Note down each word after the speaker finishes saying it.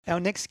Our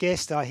next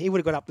guest, he would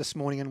have got up this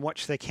morning and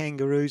watched the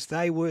Kangaroos.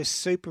 They were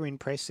super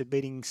impressive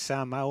beating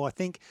Samoa. I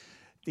think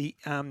the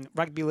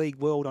rugby league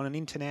world on an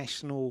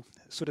international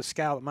sort of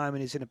scale at the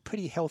moment is in a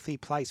pretty healthy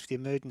place with the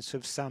emergence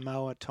of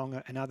Samoa,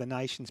 Tonga and other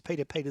nations.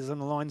 Peter Peters on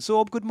the line.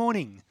 Zorb, good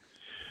morning.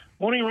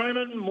 Morning,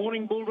 Raymond.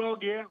 Morning,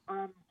 Bulldog. Yeah,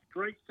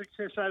 great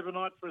success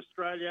overnight for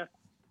Australia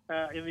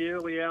in the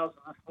early hours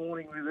of this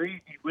morning with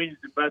easy wins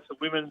in both the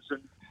women's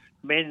and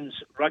men's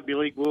Rugby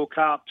League World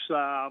Cups.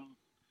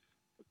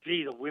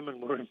 The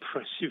women were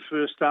impressive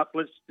first up.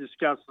 Let's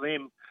discuss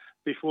them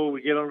before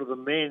we get on to the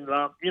men.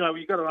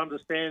 You've got to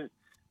understand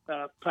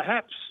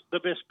perhaps the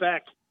best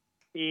back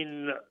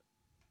in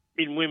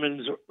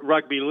women's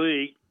rugby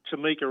league,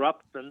 Tamika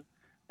Upton,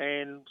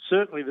 and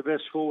certainly the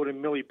best forward in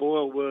Millie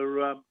Boyle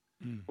were at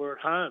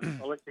home,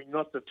 electing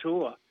not to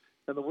tour.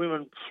 And the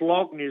women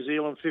flogged New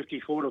Zealand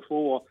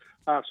 54-4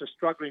 after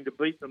struggling to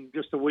beat them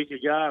just a week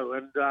ago.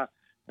 And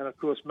of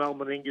course, Mel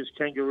Meninga's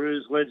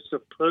Kangaroos led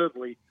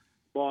superbly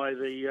by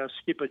the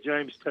skipper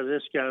James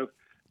Tedesco.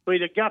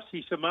 Beat a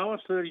gusty Samoa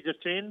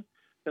 30-10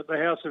 at the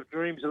House of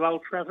Dreams at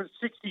Old Trafford,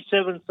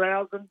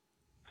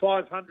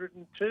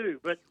 67,502.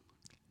 But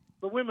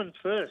the women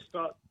first.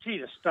 The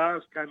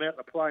stars came out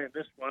to play in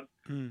this one.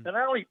 And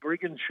Ali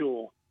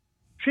Brigginshaw,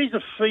 she's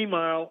a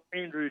female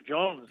Andrew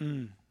Johns.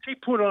 She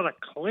put on a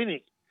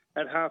clinic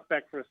at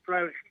halfback for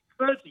Australia. She's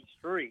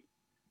 33,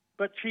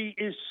 but she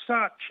is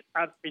such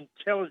an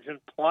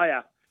intelligent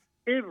player.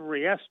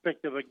 Every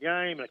aspect of a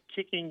game, a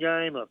kicking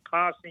game, a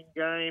passing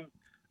game,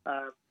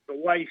 the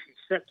way she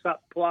sets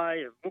up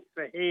play and looks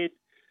ahead,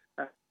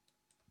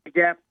 the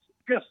gaps,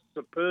 just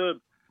superb.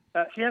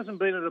 She hasn't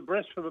been at the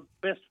best for the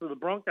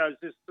Broncos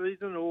this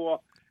season or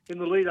in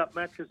the lead-up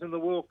matches in the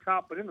World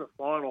Cup, but in the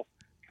final,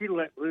 she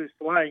let loose,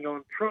 laying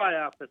on try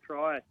after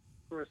try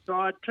for a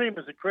side. Team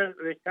is a credit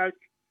to their coach,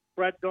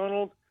 Brad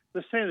Donald.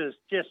 The centres,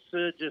 Jess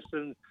Surgis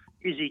and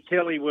Izzy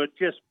Kelly, were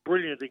just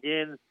brilliant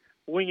again.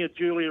 Winger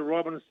Julia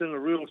Robinson, a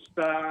real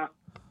star.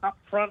 Up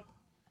front,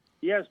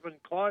 Yasmin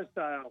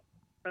Clydesdale,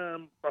 a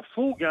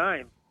full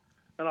game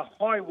and a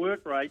high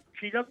work rate.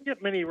 She doesn't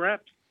get many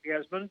raps,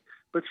 Yasmin,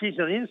 but she's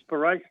an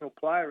inspirational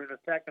player in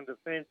attack and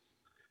defence.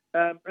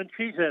 And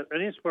she's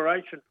an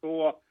inspiration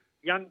for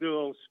young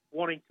girls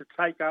wanting to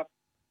take up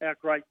our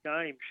great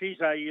game.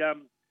 She's a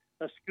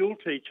school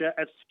teacher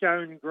at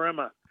Scone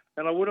Grammar.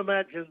 And I would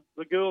imagine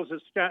the girls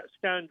at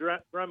Scone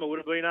Grammar would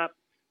have been up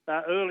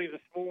early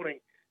this morning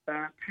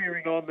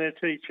cheering on their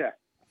teacher.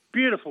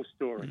 Beautiful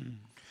story.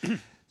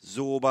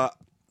 Zorba,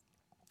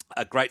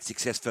 a great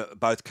success for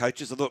both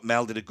coaches. I thought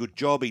Mal did a good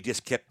job. He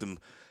just kept them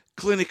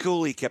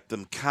clinical. He kept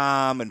them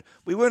calm. And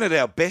we weren't at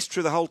our best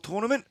through the whole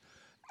tournament.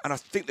 And I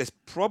think there's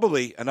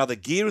probably another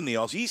gear in the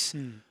Aussies,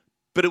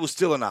 but it was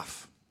still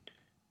enough.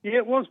 Yeah,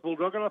 it was,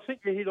 Bulldog, and I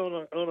think you hit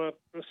on a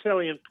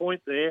salient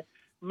point there.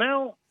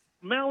 Mal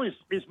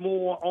is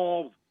more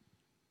of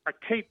a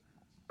keep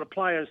the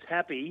players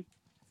happy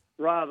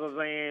rather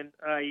than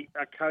a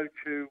coach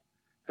who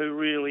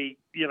really,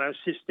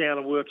 sits down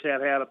and works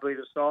out how to beat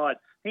a side.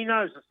 He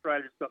knows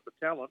Australia's got the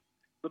talent.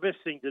 The best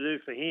thing to do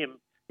for him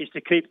is to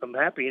keep them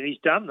happy, and he's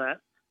done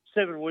that.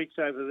 7 weeks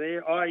over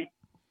there. I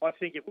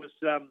think it was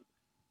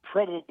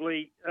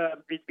probably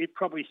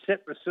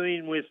set the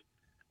scene with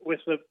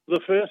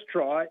the first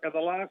try and the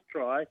last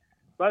try,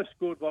 both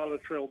scored by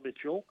Latrell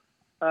Mitchell.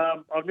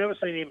 I've never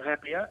seen him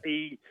happier.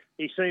 He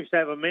seems to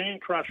have a man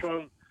crush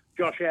on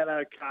Josh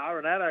Addo-Carr,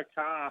 and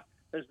Addo-Carr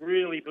has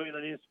really been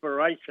an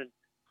inspiration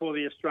for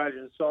the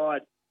Australian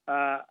side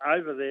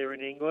over there in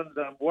England.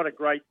 What a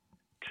great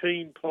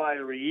team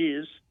player he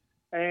is.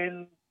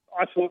 And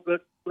I thought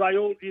that they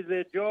all did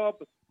their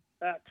job.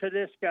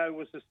 Tedesco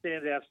was the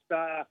standout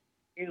star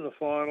in the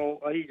final.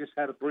 He just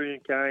had a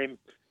brilliant game,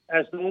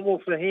 as normal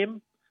for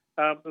him.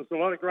 There's a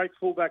lot of great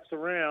fullbacks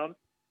around,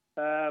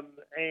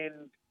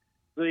 and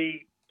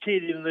the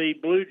kid in the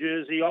blue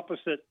jersey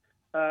opposite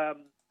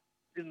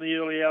in the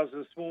early hours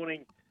this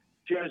morning,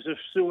 Joseph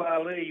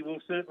Suaalii,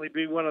 will certainly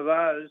be one of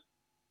those.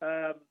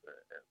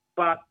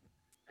 But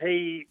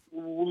he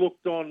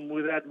looked on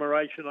with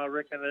admiration, I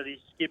reckon, at his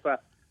skipper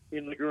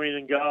in the green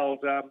and gold.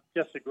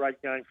 Just a great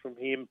game from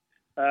him.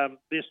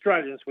 The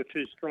Australians were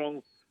too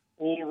strong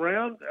all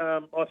round.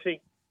 I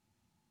think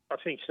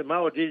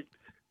Samoa did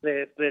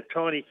their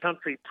tiny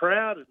country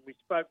proud, and we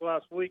spoke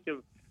last week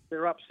of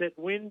their upset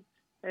win,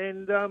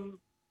 and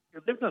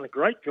they've done a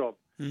great job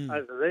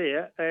over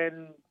there.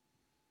 And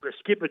the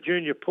skipper,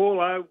 Junior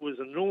Paulo, was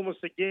enormous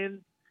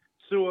again.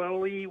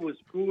 Suaalii was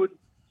good.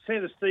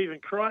 Centre Stephen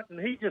Crichton,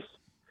 he just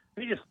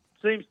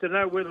seems to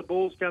know where the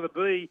ball's going to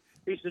be.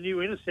 He's the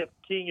new intercept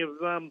king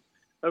of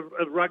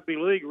rugby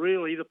league,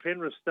 really, the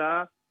Penrith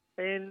star.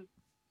 And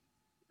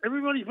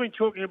everybody's been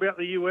talking about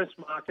the US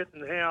market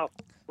and how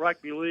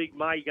rugby league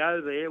may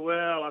go there.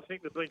 Well, I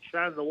think they've been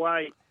shown the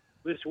way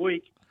this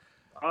week.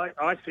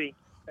 I think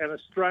an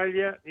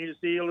Australia, New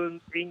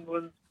Zealand,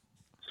 England,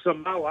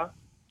 Samoa,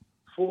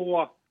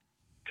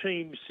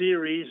 4-team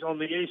series on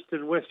the east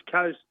and west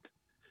coast,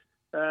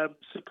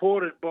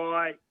 supported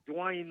by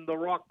Dwayne "The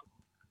Rock"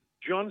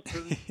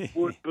 Johnson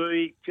would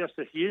be just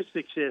a huge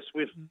success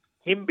with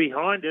him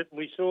behind it. And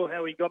we saw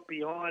how he got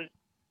behind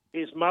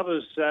his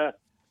mother's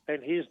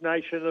and his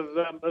nation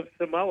of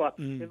Samoa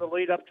in the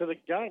lead up to the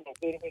game. I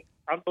thought it was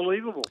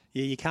unbelievable.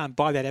 Yeah, you can't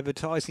buy that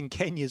advertising,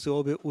 can you,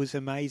 Zorb? It was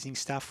amazing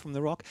stuff from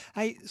The Rock.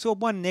 Hey, Zorb,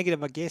 one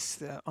negative, I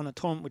guess, on a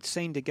tournament which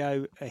seemed to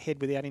go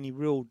ahead without any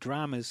real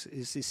dramas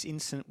is this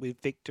incident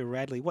with Victor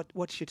Radley.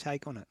 What's your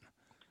take on it?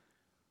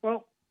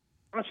 Well,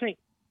 I think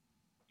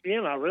the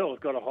NRL has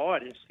got to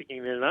hide in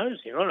sticking their nose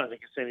in. I don't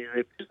think it's any of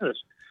their business.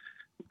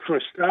 For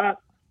a start,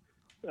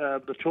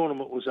 the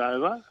tournament was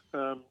over.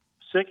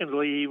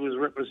 Secondly, he was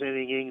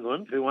representing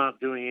England, who aren't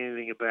doing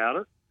anything about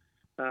it.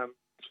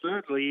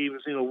 Thirdly, he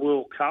was in a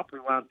World Cup,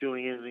 who aren't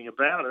doing anything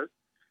about it.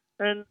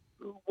 And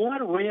why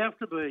do we have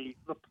to be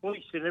the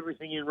police in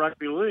everything in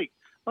rugby league?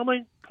 I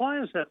mean,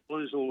 players have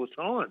blues all the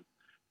time.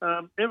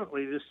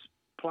 Evidently, this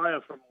player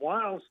from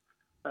Wales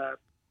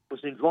was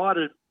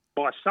invited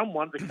by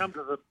someone to come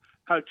to the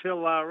Hotel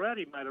Larat.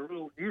 He made a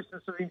real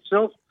nuisance of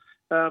himself,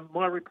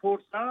 my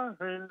reports are,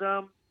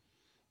 and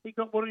he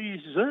got what he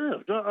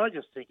deserved. I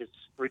just think it's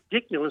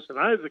ridiculous and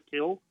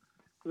overkill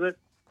that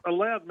a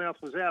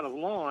loudmouth was out of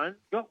line,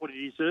 got what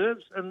he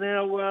deserves, and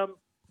now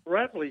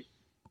Radley's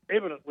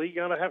evidently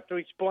going to have to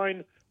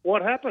explain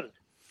what happened.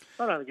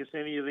 I don't think it's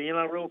any of the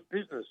NRL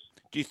business.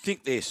 Do you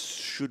think there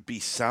should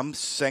be some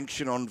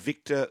sanction on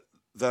Victor,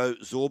 though,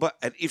 Zorba?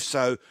 And if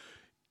so,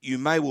 you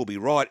may well be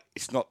right.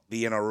 It's not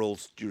the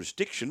NRL's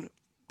jurisdiction,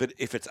 but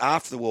if it's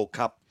after the World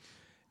Cup,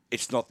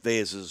 it's not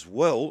theirs as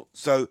well.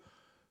 So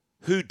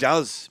who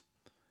does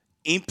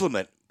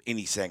implement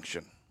any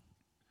sanction?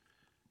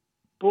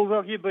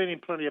 Bulldog, you've been in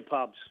plenty of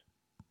pubs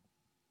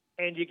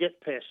and you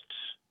get pests.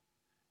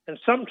 And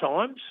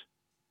sometimes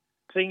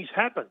things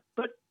happen.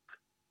 But,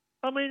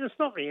 I mean, it's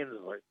not the end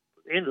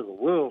of the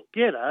world.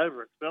 Get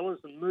over it, fellas,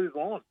 and move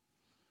on.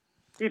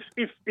 If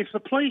the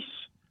police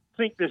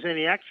think there's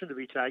any action to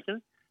be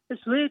taken,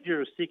 it's their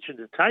jurisdiction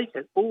to take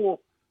it, or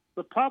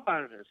the pub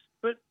owners.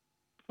 But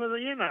for the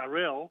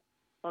NRL,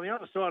 on the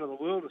other side of the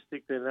world, to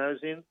stick their nose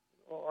in,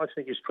 I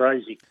think is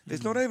crazy.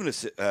 There's not even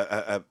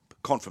a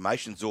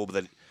confirmation, Zorba,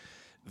 that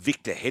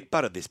Victor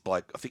headbutted this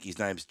bloke. I think his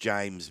name's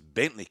James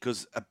Bentley,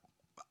 because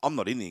I'm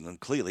not in England,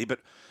 clearly, but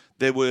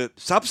there were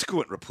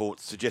subsequent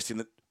reports suggesting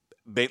that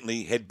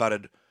Bentley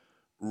headbutted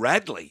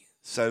Radley.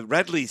 So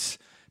Radley's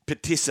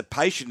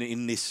participation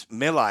in this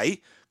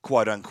melee,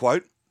 quote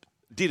unquote,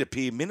 did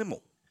appear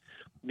minimal.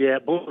 Yeah,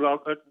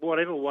 Bulldog,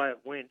 whatever way it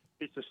went,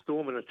 it's a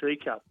storm in a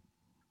teacup.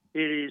 It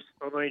is,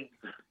 I mean,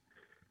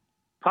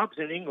 pubs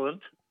in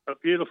England are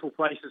beautiful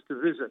places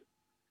to visit.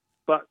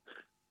 But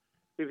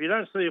if you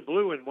don't see a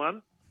blue in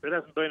one, it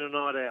hasn't been a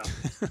night out.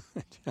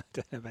 I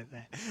don't know about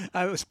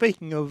that.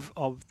 Speaking of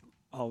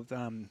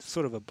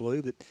sort of a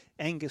blue, but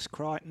Angus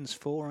Crichton's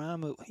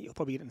forearm, you'll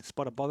probably get in a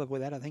spot of bother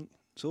with that, I think,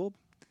 Zorb?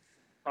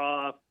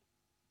 I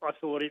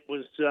thought it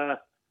was...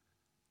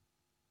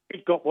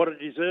 it got what it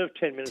deserved,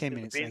 10 minutes. 10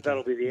 minutes, in the okay.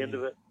 That'll be the end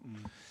of it.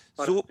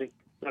 I don't think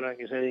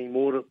there's anything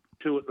more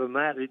to it than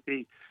that.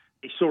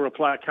 He saw a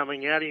player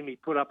coming at him. He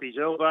put up his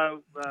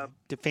elbow.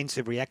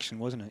 Defensive reaction,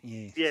 wasn't it?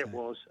 Yeah. Yeah, so. It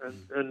was,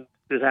 and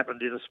it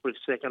happened in a split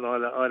second.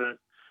 I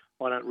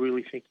don't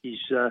really think he's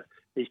going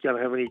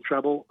to have any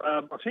trouble.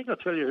 I think I'll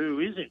tell you who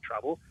is in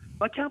trouble.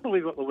 I can't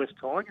believe what the West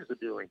Tigers are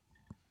doing.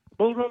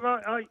 Bulldog,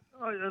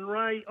 and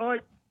Ray,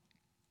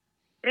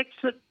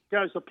 exit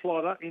goes a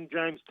plotter in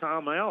James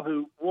Carmel,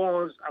 who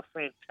was a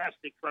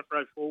fantastic front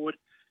row forward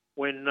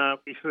when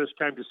he first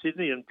came to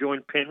Sydney and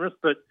joined Penrith,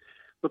 but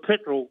the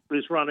petrol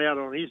is run out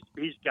on his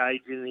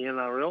gauge in the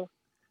NRL.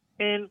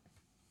 And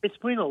it's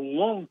been a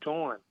long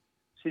time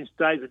since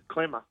David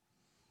Klemmer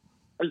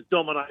has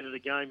dominated a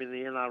game in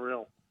the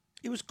NRL.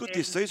 He was good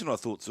this season, I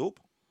thought, Zorb.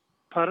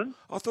 Pardon?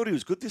 I thought he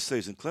was good this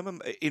season,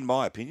 Klemmer, in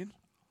my opinion.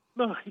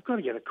 No, you've got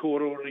to get a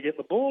court order to get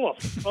the ball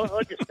off.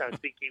 I just don't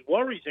think he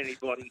worries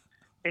anybody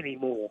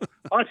anymore.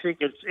 I think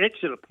it's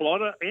exit a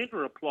plotter,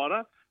 enter a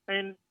plotter,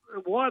 and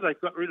why they've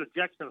got rid of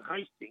Jackson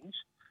Hastings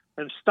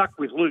and stuck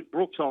with Luke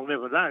Brooks, I'll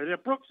never know. Now,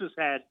 Brooks has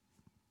had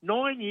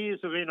 9 years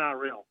of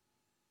NRL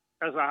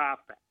as a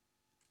halfback.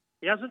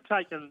 He hasn't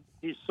taken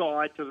his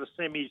side to the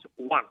semis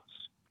once.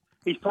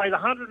 He's played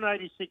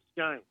 186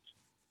 games.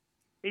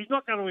 He's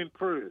not going to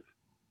improve.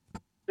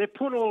 They've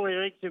put all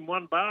their eggs in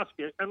one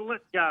basket and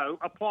let go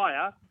a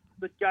player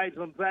that gave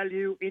them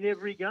value in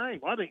every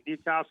game. I think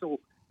Newcastle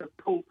have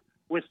pulled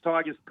West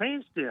Tigers'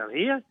 pants down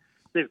here.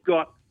 They've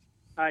got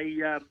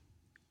a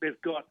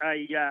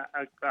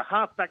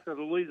halfback that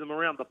will lead them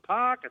around the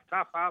park, a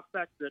tough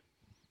halfback that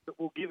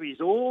will give his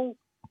all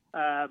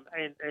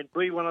and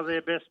be one of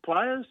their best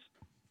players.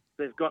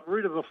 They've got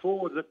rid of a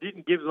forward that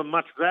didn't give them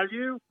much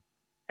value,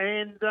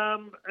 and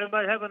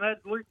they haven't had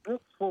Luke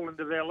Brooks fall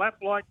into their lap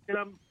like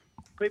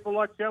people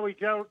like Joey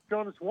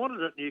Johns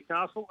wanted at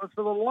Newcastle, and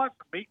for the life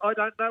of me, I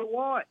don't know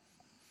why.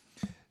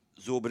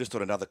 Zorba, just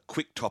on another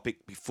quick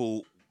topic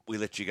before we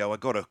let you go. I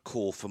got a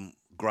call from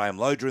Graham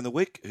Lowe during the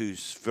week,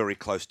 who's very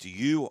close to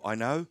you, I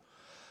know,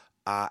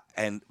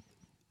 and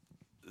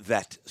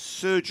that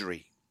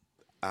surgery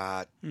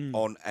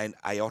on an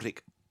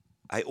aortic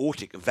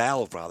aortic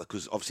valve, rather,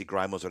 because obviously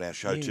Graham was on our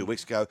show 2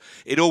 weeks ago.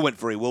 It all went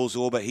very well,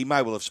 Zorba. He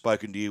may well have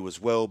spoken to you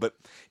as well, but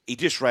he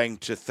just rang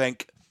to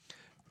thank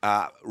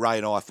Ray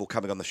and I for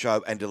coming on the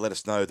show and to let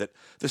us know that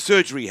the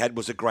surgery he had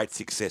was a great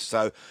success.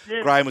 So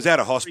Graham was out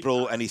of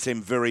hospital and he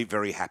seemed very,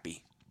 very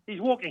happy. He's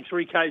walking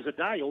 3Ks a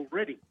day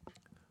already.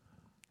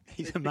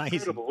 He's amazing.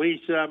 Incredible.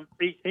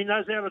 He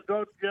knows how to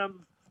dodge.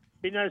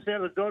 He knows how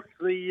to dodge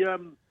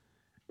the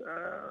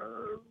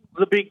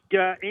big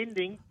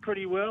ending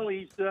pretty well.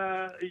 He's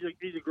a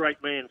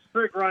great man.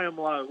 Sir Graham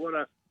Lowe,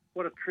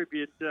 what a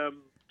tribute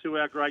to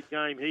our great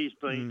game he's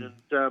been,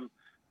 and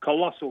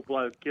colossal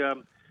bloke.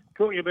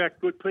 Talking about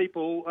good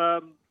people,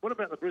 what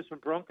about the Brisbane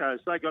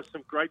Broncos? They got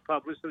some great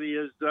publicity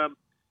as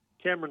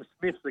Cameron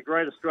Smith, the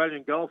great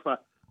Australian golfer,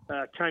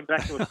 came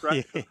back to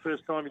Australia for the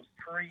first time in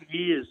 3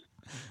 years.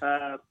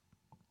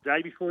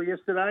 Day before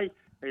yesterday,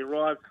 he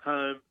arrived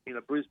home in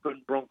a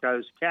Brisbane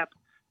Broncos cap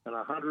and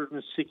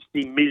 $160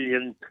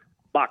 million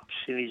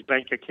in his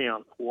bank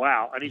account.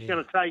 Wow. And he's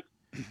going to take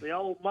the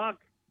old mug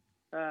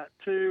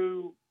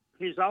to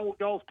his old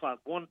golf club,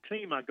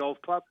 Wantima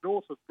Golf Club,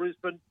 north of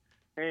Brisbane,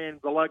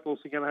 and the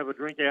locals are going to have a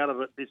drink out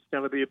of it. It's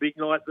going to be a big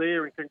night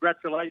there, and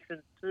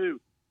congratulations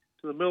to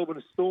the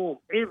Melbourne Storm.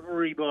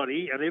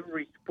 Everybody and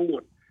every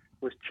sport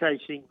was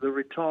chasing the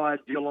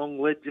retired Geelong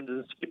legend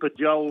and skipper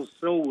Joel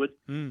Selwood,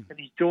 and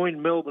he's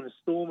joined Melbourne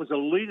Storm as a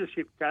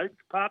leadership coach,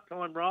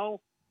 part-time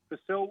role for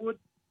Selwood,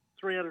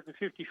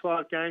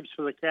 355 games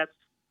for the Cats,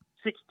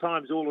 6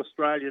 times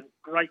All-Australian,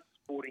 great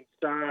sporting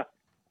star,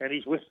 and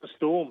he's with the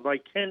Storm. They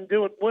can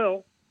do it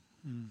well.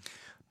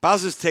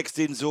 Buzz's text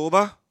in,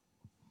 Zorba.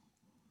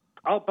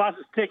 Oh,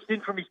 Buzz's text in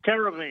from his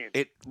caravan.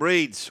 It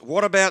reads,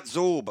 what about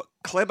Zorb?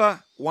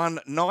 Kleber won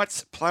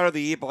Knights Player of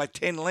the Year by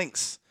 10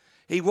 lengths.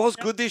 He was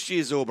good this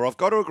year, Zorba. I've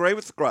got to agree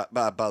with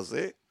Buzz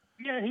there.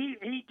 Yeah,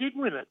 he did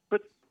win it,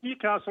 but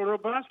Newcastle are a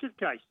basket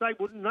case. They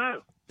wouldn't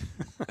know.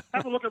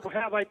 Have a look at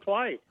how they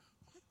played.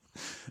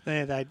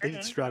 Yeah, they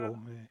did struggle.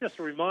 Just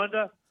a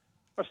reminder,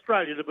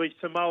 Australia to beat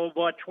Samoa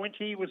by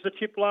 20 was the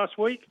tip last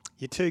week.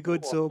 You're too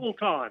good, Zorb. Full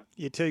time.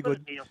 You're too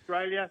good.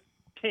 Australia,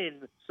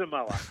 10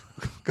 Samoa.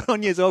 Good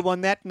on you, Zorb.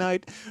 On that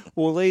note,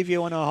 we'll leave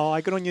you on a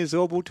high. Good on you,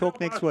 Zorb. We'll talk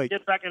next week.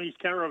 Get back in his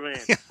caravan.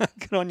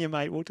 Good on you,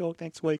 mate. We'll talk next week.